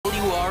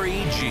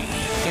WRIG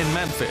in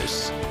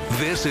Memphis.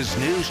 This is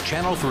News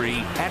Channel 3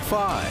 at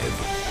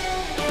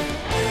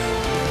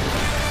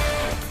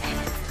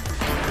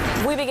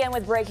 5. We begin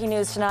with breaking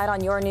news tonight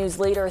on your news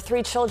leader.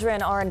 3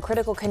 children are in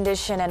critical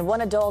condition and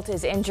 1 adult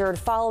is injured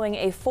following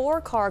a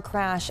 4-car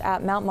crash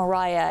at Mount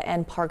Moriah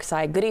and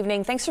Parkside. Good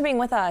evening. Thanks for being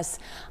with us.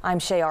 I'm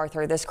Shay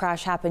Arthur. This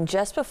crash happened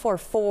just before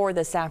 4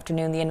 this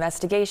afternoon. The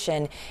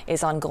investigation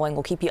is ongoing.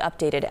 We'll keep you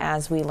updated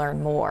as we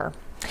learn more.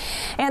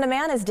 And a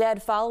man is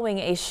dead following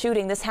a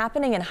shooting. This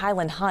happening in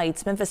Highland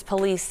Heights. Memphis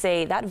police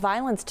say that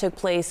violence took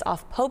place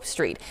off Pope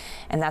Street.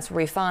 And that's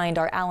where we find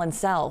our Alan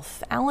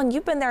Self. Alan,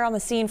 you've been there on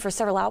the scene for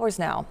several hours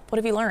now. What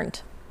have you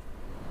learned?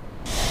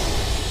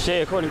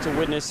 Shay, according to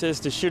witnesses,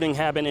 the shooting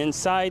happened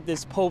inside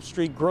this Pope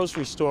Street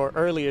grocery store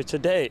earlier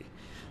today.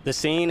 The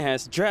scene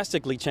has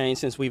drastically changed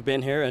since we've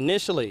been here.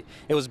 Initially,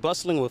 it was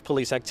bustling with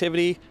police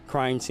activity,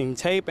 crime scene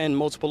tape, and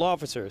multiple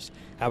officers.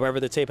 However,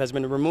 the tape has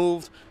been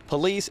removed.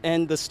 Police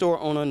and the store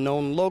owner,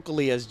 known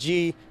locally as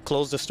G,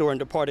 closed the store and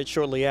departed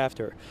shortly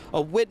after. A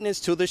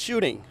witness to the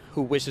shooting,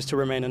 who wishes to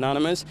remain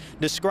anonymous,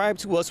 described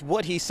to us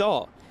what he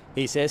saw.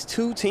 He says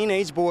 2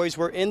 teenage boys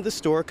were in the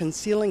store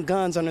concealing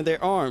guns under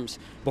their arms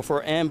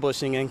before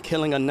ambushing and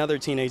killing another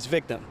teenage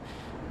victim.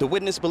 The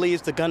witness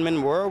believes the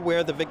gunmen were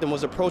aware the victim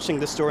was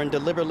approaching the store and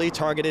deliberately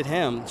targeted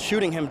him,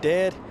 shooting him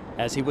dead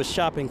as he was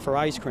shopping for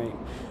ice cream.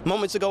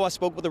 Moments ago, I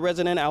spoke with a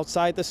resident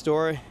outside the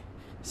store,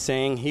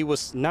 saying he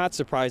was not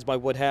surprised by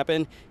what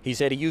happened. He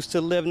said he used to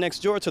live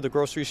next door to the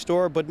grocery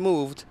store, but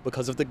moved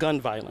because of the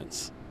gun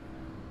violence.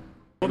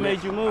 What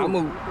made you move? I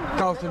moved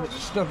because of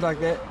stuff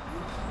like that.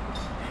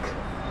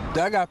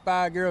 I got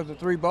 5 girls and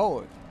 3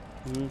 boys.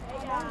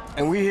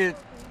 And we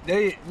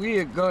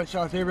hear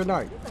gunshots every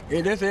night.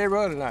 Yeah, that's every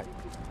other night.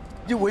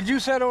 Would you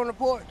sit on the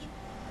porch?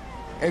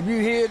 If you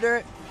hear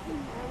that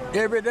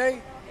every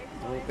day,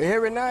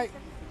 every night?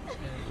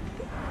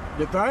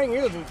 The thing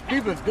is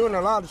people are doing a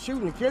lot of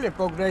shooting and killing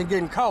folks, they ain't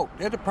getting caught.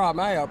 That's the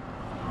problem I have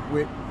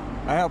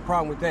a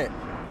problem with that.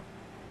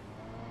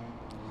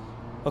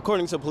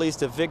 According to police,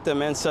 the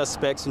victim and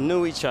suspects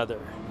knew each other.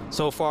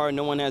 So far,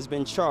 no one has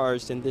been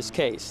charged in this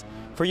case.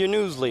 For your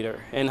news leader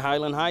in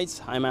Highland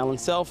Heights, I'm Alan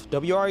Self,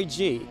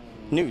 WRIG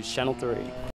News Channel 3.